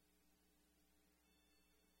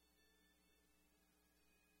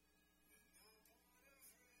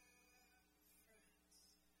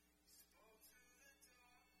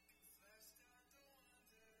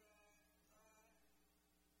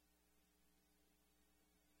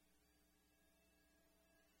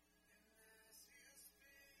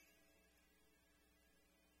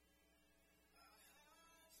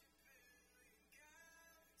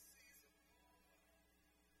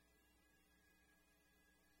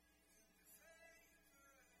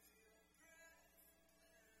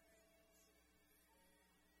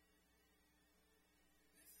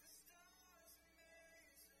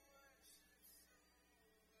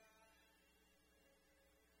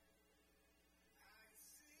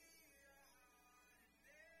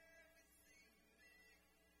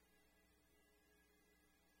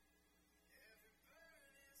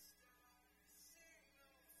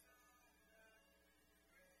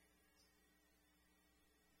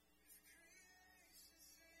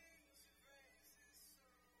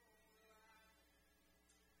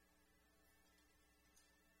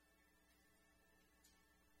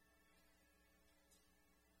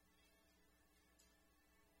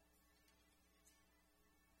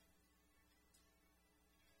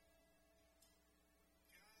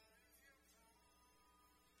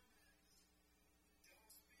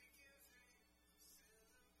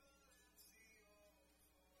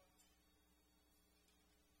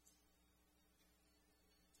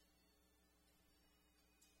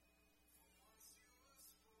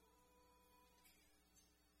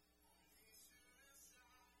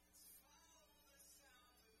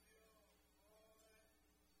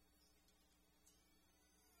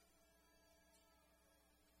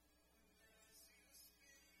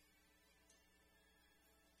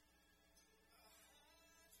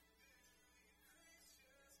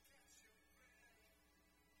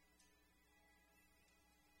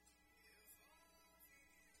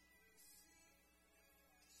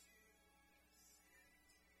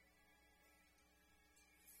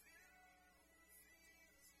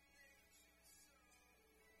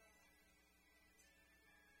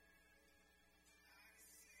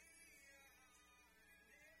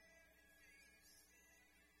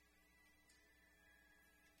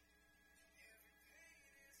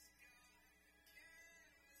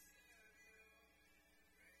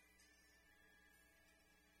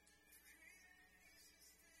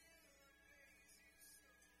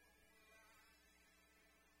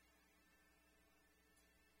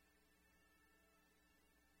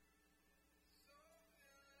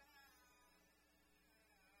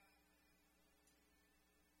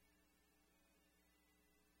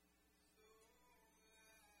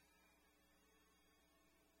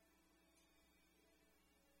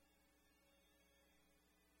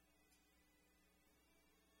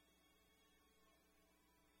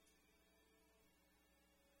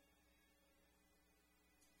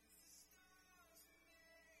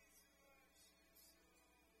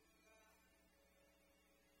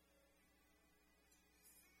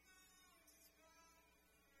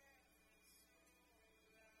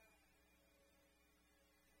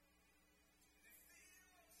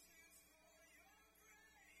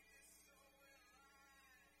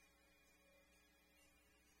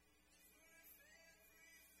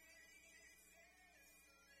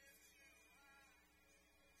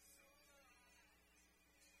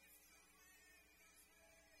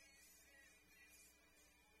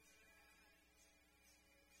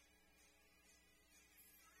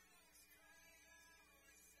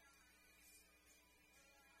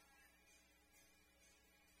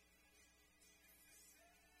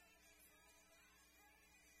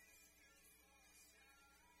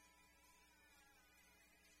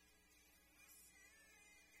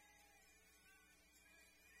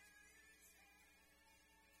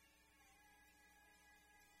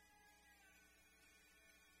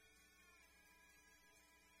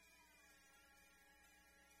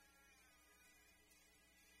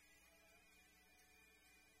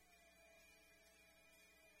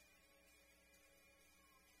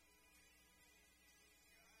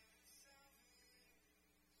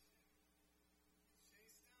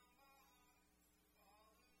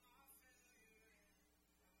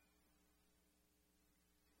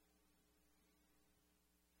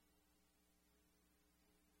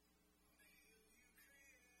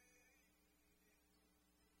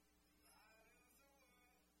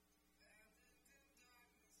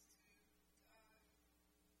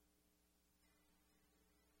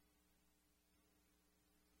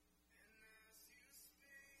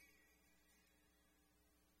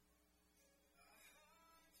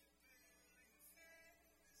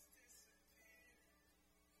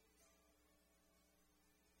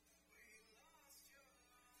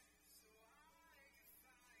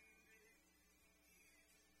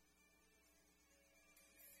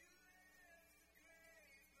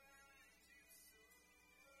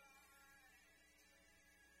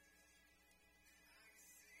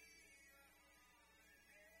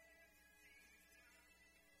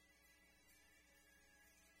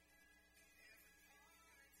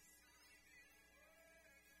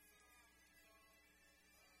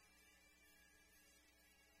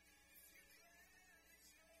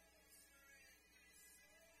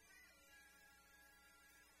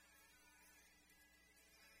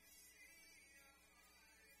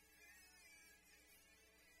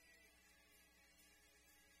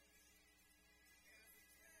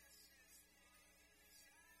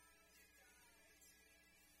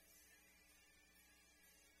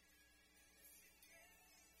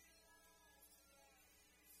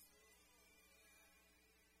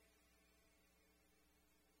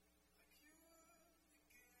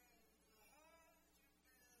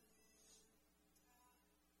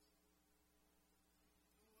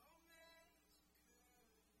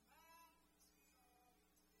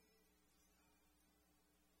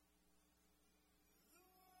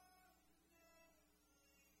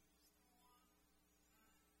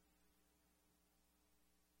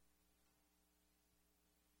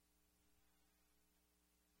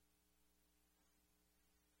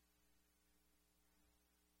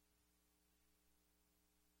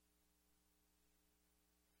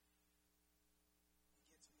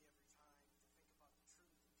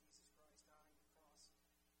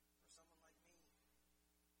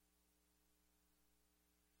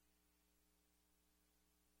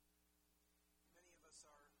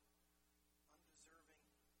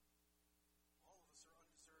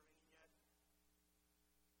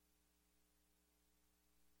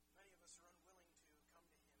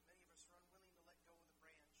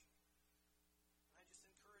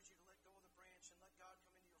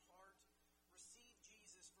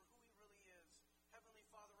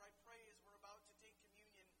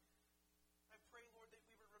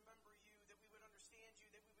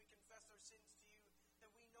 sins to you,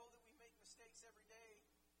 that we know that we make mistakes every day.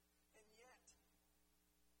 And yet,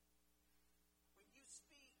 when you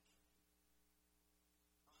speak,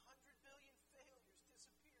 100 billion failures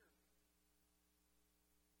disappear.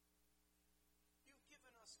 You've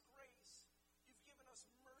given us grace. You've given us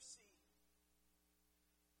mercy.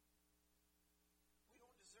 We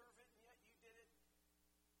don't deserve it, and yet you did it.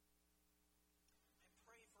 I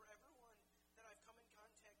pray for everyone that I've come in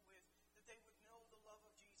contact with, that they would know the love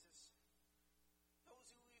of Jesus.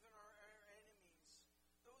 Those who even are our enemies,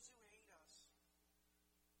 those who hate us,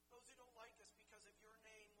 those who don't like us because of your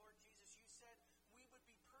name, Lord Jesus. You said we would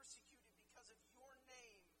be persecuted because of your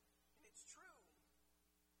name, and it's true.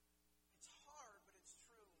 It's hard, but it's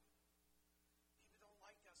true. People don't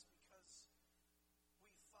like us because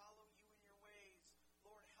we follow you in your ways.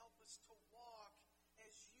 Lord, help us to walk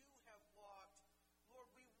as you have walked. Lord,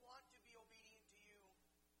 we want to be obedient to you.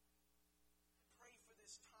 I pray for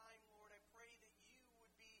this time, Lord. I pray that you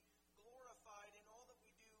would be glorified in all that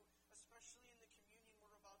we do, especially in the communion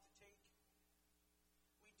we're about to take.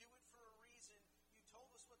 We do it for a reason. You told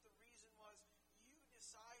us what the reason was. You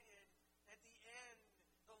decided at the end,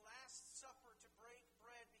 the Last Supper, to break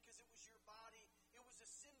bread because it was your body. It was a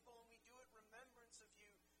symbol, and we do it in remembrance of you.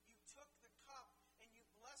 You took the cup and you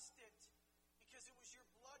blessed it because it was your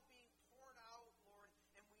blood being poured out, Lord.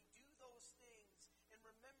 And we do those things in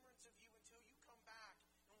remembrance of you until you come back.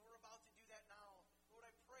 And we're about to do that now. Lord,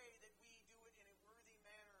 I pray that we do it in a worthy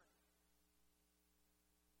manner.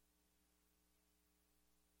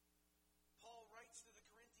 Paul writes to the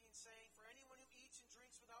Corinthians saying, for anyone who eats and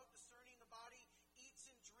drinks without discerning the body eats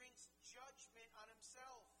and drinks judgment on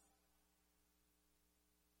himself.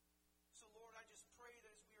 So Lord, I just pray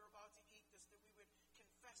that as we are about to eat this, that we would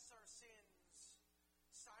confess our sins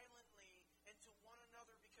silently and to one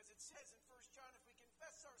another, because it says in 1 John, if we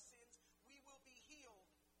confess our sins, we will be healed.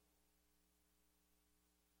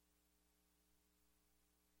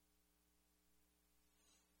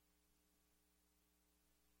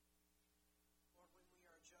 Lord, when we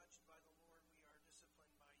are judged by the Lord, we are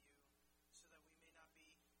disciplined by you, so that we may not be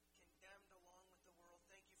condemned along with the world.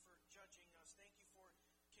 Thank you for judging us. Thank you for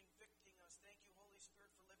convicting us. Thank you, Holy Spirit,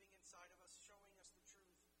 for living inside of us, showing us the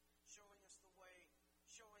truth, showing us the way,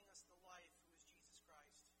 showing us the life, who is Jesus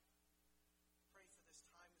Christ. Pray for this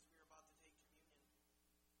time as we are about to take communion,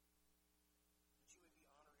 that you would be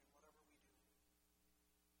honored in whatever we do.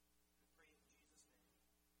 We pray in Jesus' name.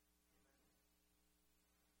 Amen.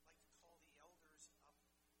 I'd like to call the elders up,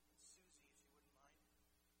 and Susie, if you wouldn't mind.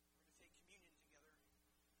 We're going to take communion together.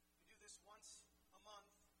 We do this once a month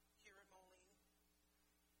here at Moline.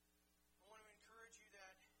 I want to encourage you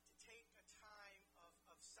that to take a time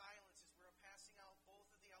of silence as we're passing out both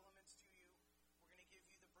of the elements to you. We're going to give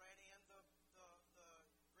you the bread and the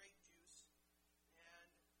grape juice.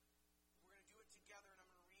 And we're going to do it together, and I'm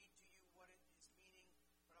going to read to you what it is meaning.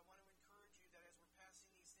 But I want to encourage you that as we're passing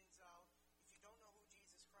these things out, if you don't know who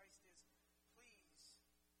Jesus Christ is, please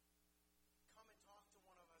come and talk to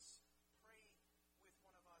one of us. Pray with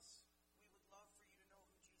one of us. We would love for you to know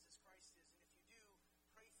who Jesus Christ is. And if you do,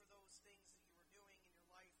 pray for those things that you are doing in your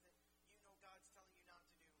life that you know God's telling you not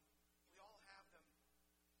to do. We all have them.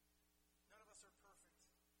 None of us are perfect.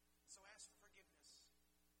 So ask for forgiveness.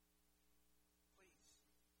 Please.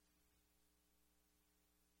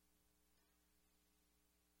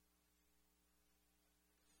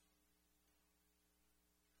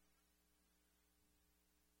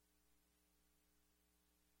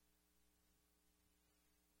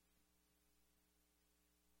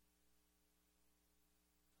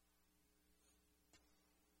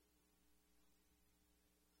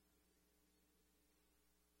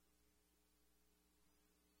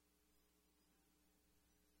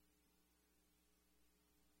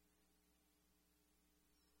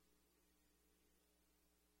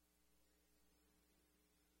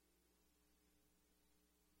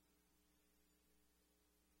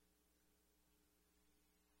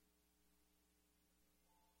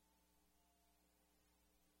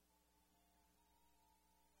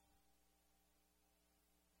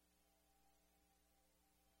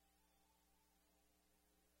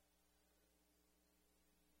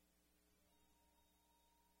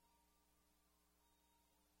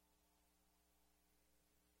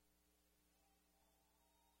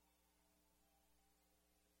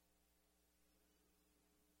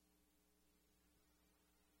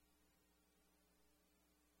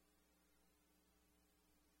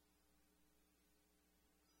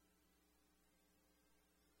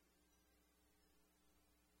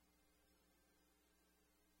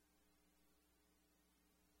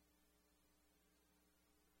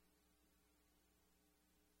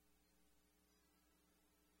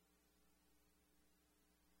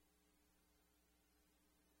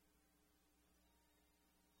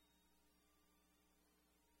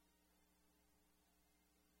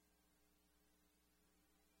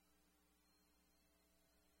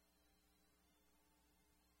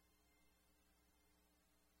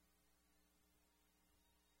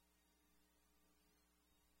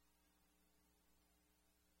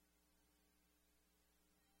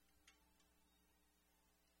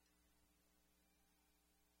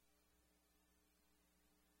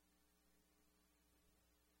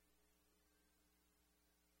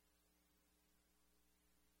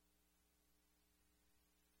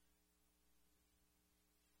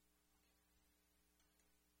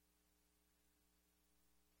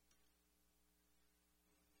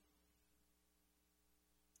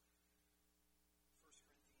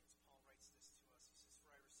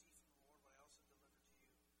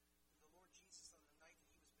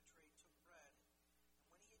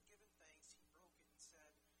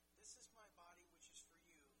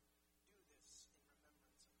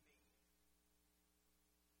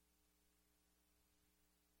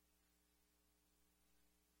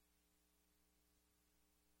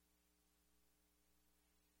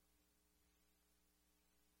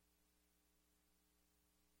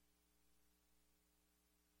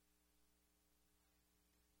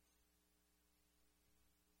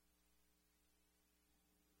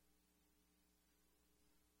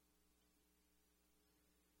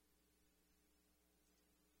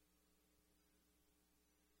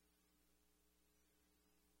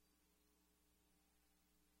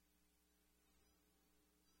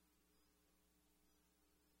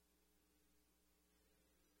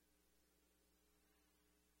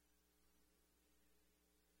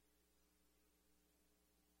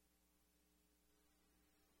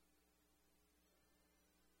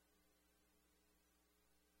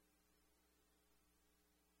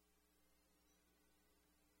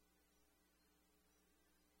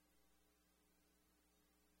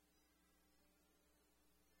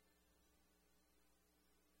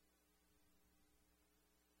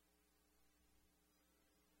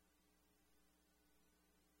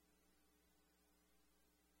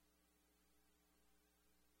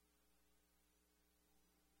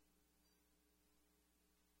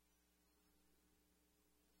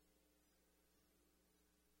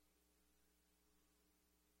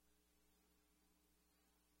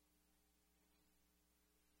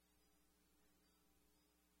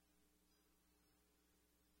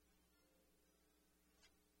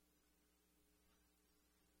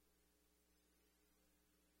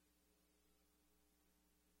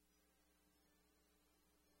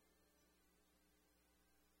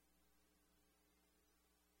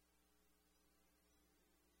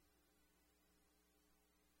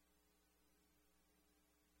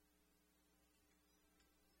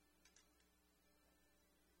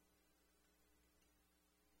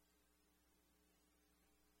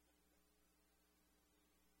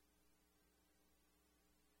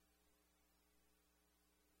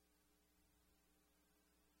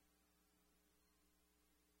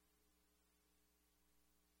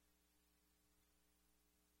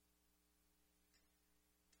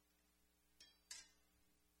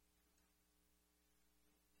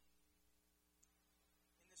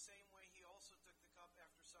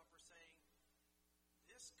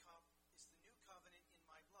 This cup is the new covenant in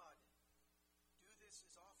my blood. Do this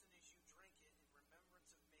as often as you drink it in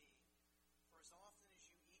remembrance of me. For as often